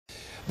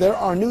There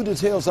are new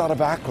details out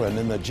of Akron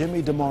in the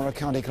Jimmy DeMora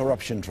County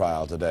corruption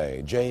trial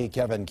today.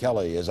 Kevin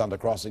Kelley is under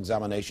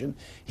cross-examination.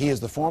 He is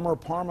the former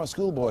Parma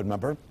School Board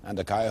member and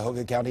a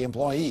Cuyahoga County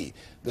employee.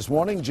 This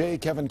morning,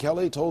 Kevin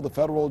Kelley told the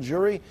federal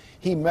jury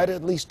he met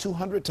at least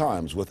 200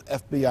 times with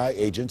FBI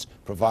agents,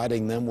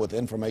 providing them with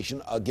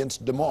information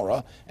against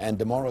DeMora and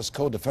DeMora's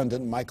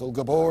co-defendant Michael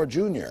Gabor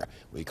Jr.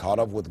 We caught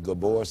up with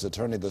Gabor's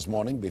attorney this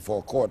morning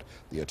before court.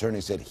 The attorney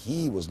said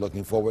he was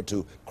looking forward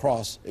to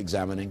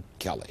cross-examining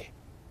Kelley.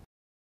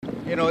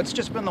 You know, it's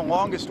just been the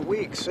longest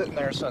week sitting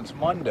there since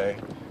Monday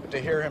to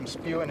hear him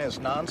spewing his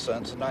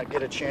nonsense and not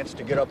get a chance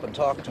to get up and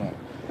talk to him.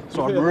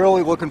 So I'm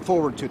really looking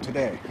forward to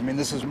today. I mean,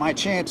 this is my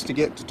chance to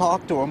get to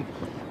talk to him,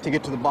 to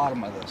get to the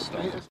bottom of this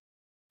stuff.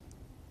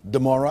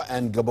 DeMora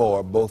and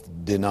Gabor both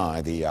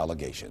deny the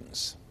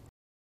allegations.